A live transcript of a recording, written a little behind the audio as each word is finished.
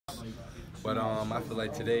But I feel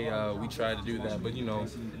like today we tried to do that, but you know,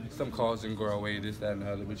 some calls didn't go our way, this, that, and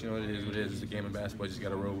the other. But you know, it is what it is. It's a game of basketball. You just got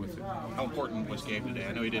to roll with it. How important was Gabe today?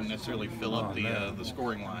 I know he didn't necessarily fill up the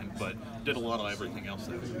scoring line, but did a lot of everything else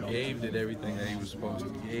there. Gabe did everything that he was supposed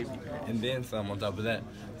to. Gabe, and then some on top of that.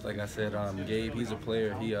 Like I said, Gabe, he's a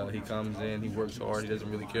player. He comes in, he works hard. He doesn't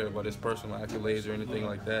really care about his personal accolades or anything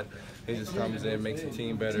like that. He just comes in, makes the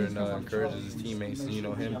team better, and encourages his teammates. And, you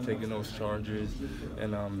know, him taking those charges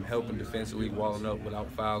and helping defensively, walling up without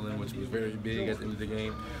fouling, which was very big at the end of the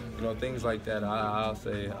game. You know, things like that. I'll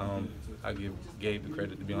say I give Gabe the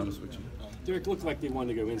credit, to be honest with you. Derek, looked like they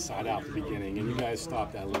wanted to go inside out at the beginning, and you guys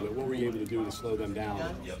stopped that a little bit. What were you able to do to slow them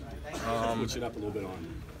down? Switch it up a little bit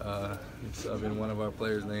on. It's been one of our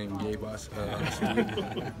players named Gabe.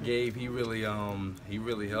 Gabe, he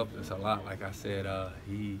really helped us a lot. Like I said,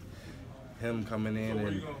 him coming in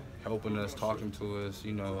and helping us, talking to us,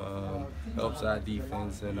 you know, helps our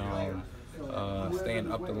defense and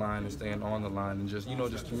staying up the line and staying on the line and just, you know,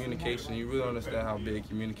 just communication. You really understand how big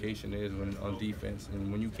communication is when on defense,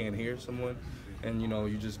 and when you can't hear someone and, you know,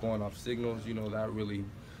 you're just going off signals, you know, that really,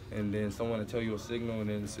 and then someone to tell you a signal and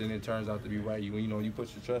it turns out to be right. You know, you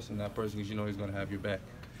put your trust in that person because you know he's going to have your back.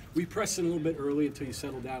 We pressed in a little bit early until you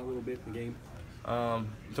settled down a little bit in the game. Talking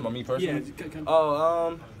about me personally?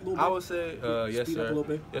 Yeah. I would say yes, Speed sir. up a little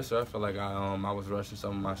bit? Yes, sir. I feel like I was rushing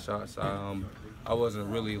some of my shots. I wasn't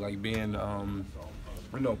really like being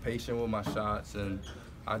you know, patient with my shots, and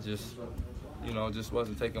I just, you know, just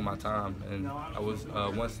wasn't taking my time. And I was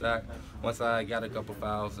once I got a couple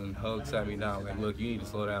fouls and Hug sat me down, like, look, you need to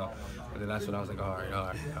slow down. And then that's when I was like, all right,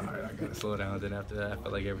 I gotta slow down. Then after that, I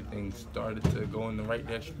felt like everything started to go in the right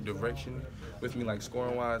direction with me, like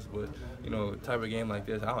scoring wise. But you know, type of game like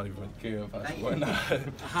this, I don't even care if I score or not. A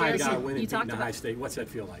high guy winning, beating a high state. What's that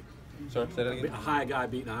feel like? Sorry, say that again? A high guy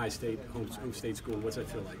beating a high state, home state school. What's that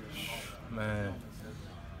feel like? Man,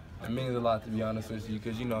 it means a lot, to be honest with you,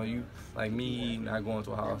 because, you know, you, like me, not going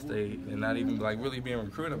to Ohio State and not even, like, really being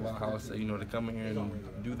recruited by Ohio State, you know, to come in here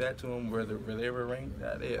and do that to them where they were ranked,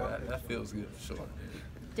 that feels good for sure.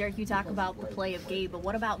 Derek, you talk about the play of Gabe, but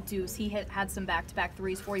what about Deuce? He had some back-to-back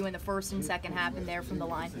threes for you in the first and second half and there from the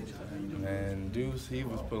line. And Deuce, he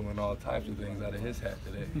was pulling all types of things out of his hat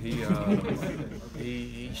today.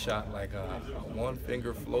 He shot like a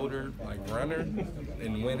one-finger floater, like runner,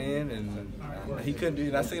 and went in, and he couldn't do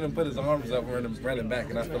it. I seen him put his arms up running back,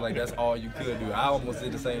 and I feel like that's all you could do. I almost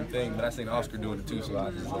did the same thing, but I seen Oscar doing it too, so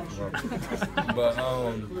I just left him up. But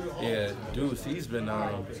yeah, Deuce, he's been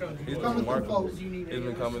remarkable. He's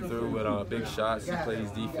been coming through with big shots. He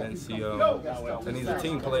plays defense. And he's a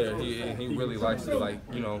team player. He really likes to, like,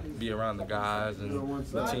 you know, be around the guys and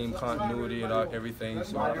the team continuity and everything.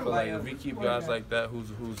 So I feel like if we keep guys like that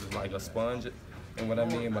who's like a sponge, and what I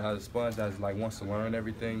mean by a sponge that like wants to learn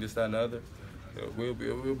everything, this, that, and the other,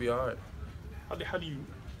 we'll be all right. How do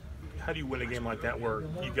you win a game like that where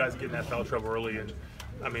you guys get in that foul trouble early, and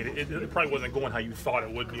I mean it probably wasn't going how you thought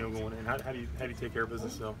it would be going in? How do you take care of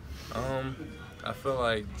business though? I feel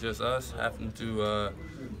like just us having to,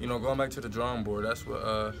 you know, going back to the drawing board. That's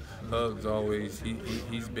what Hug's always,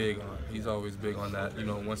 he's big on. He's always big on that. You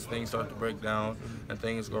know, once things start to break down and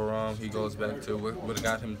things go wrong, he goes back to what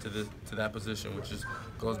got him to that position, which is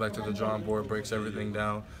goes back to the drawing board, breaks everything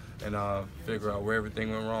down, and figure out where everything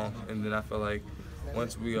went wrong. And then I feel like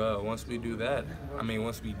once we do that, I mean,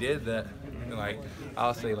 once we did that, like,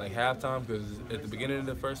 I'll say like halftime, because at the beginning of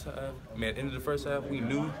the first half, end of the first half, we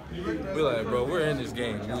knew, we're like, bro, we're in this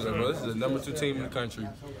game. We was like, bro, this is the #2 team in the country.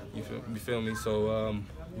 You feel me? So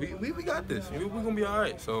we got this. We're gonna be all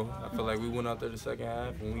right. So I feel like we went out there the second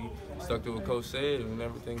half and we stuck to what Coach said, and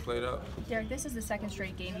everything played out. Derek, this is the second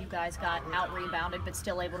straight game you guys got out-rebounded but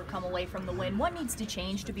still able to come away from the win. What needs to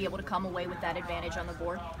change to be able to come away with that advantage on the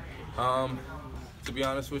board? To be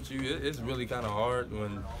honest with you, it's really kind of hard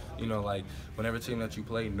when, you know, like, whenever team that you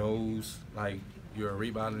play knows, like, you're a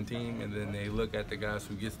rebounding team, and then they look at the guys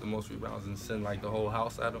who gets the most rebounds and send, like, the whole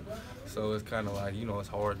house at them. So it's kind of like, you know, it's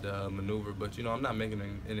hard to maneuver. But, you know, I'm not making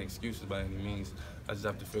any excuses by any means. I just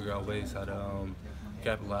have to figure out ways how to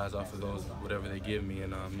capitalize off of those, whatever they give me,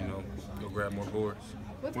 and, you know, go grab more boards.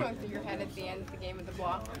 What's going through your head at the end of the game with the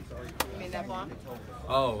block? You made that block?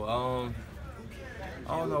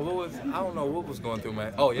 I don't know what was going through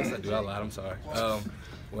my. Oh, yes, I do. I lied. I'm sorry.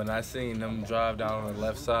 When I seen them drive down on the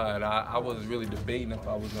left side, I wasn't really debating if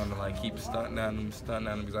I was gonna like keep stunting at him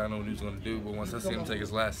because I know what he was gonna do. But once I seen him take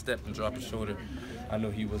his last step and drop his shoulder, I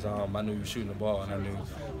knew he was shooting the ball, and I knew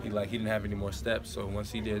he didn't have any more steps. So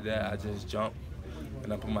once he did that, I just jumped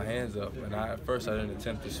and I put my hands up. And at first I didn't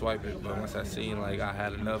attempt to swipe it, but once I seen like I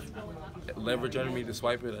had enough leverage under me to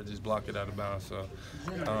swipe it, I just blocked it out of bounds. So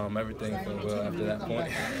everything felt well after that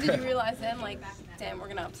point. Did you realize then, like, damn, we're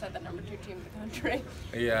gonna upset the #2 team in the country?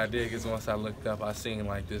 Yeah, I did, because once I looked up, I seen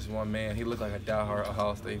like this one man. He looked like a diehard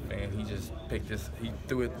Ohio State fan. He just picked this. He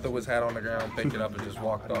threw his hat on the ground, picked it up, and just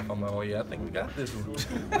walked off. I'm like, oh yeah, I think we got this one.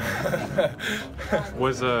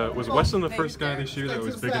 Was Weston the first guy this year that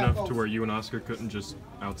was big enough to where you and Oscar couldn't just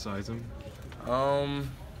outsize him?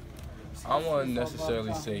 I wouldn't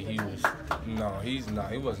necessarily say he was. No, he's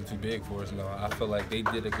not. He wasn't too big for us. No, I feel like they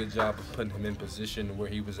did a good job of putting him in position where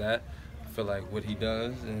he was at. I feel like what he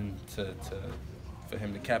does, and for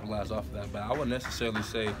him to capitalize off of that. But I wouldn't necessarily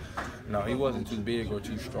say, no, he wasn't too big or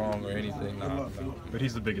too strong or anything. No. But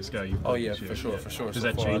he's the biggest guy you've Oh played yeah, this year. for sure. Does So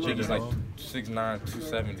that far, change I think it he's at like all? 6'9",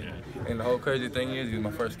 270. And the whole crazy thing is, he's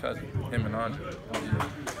my first cousin, him and Andre.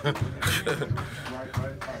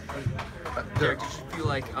 Derek, did you feel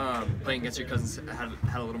like playing against your cousins had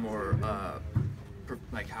a little more,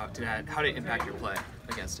 like how did it impact your play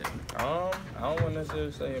against him? I don't want to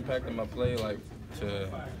necessarily say impacting my play like to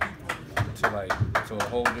a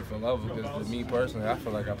whole different level, because to me personally, I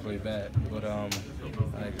feel like I play bad. But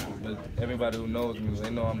but everybody who knows me, they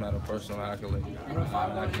know I'm not a personal accolade.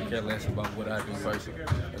 I can care less about what I do personally.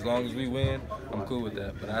 As long as we win, I'm cool with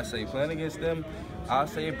that. But I say playing against them, I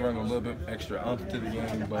say it bring a little bit extra umph to the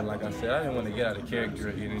game. But like I said, I didn't want to get out of character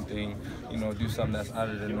or anything, do something that's out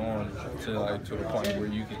of the norm to the point where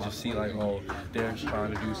you could just see like, oh, Derek's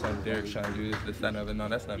trying to do something, Derek's trying to do this, that, and the other. No,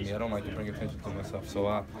 that's not me. I don't like to bring attention to myself. So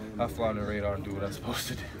I fly on the radar and do what I'm supposed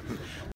to do.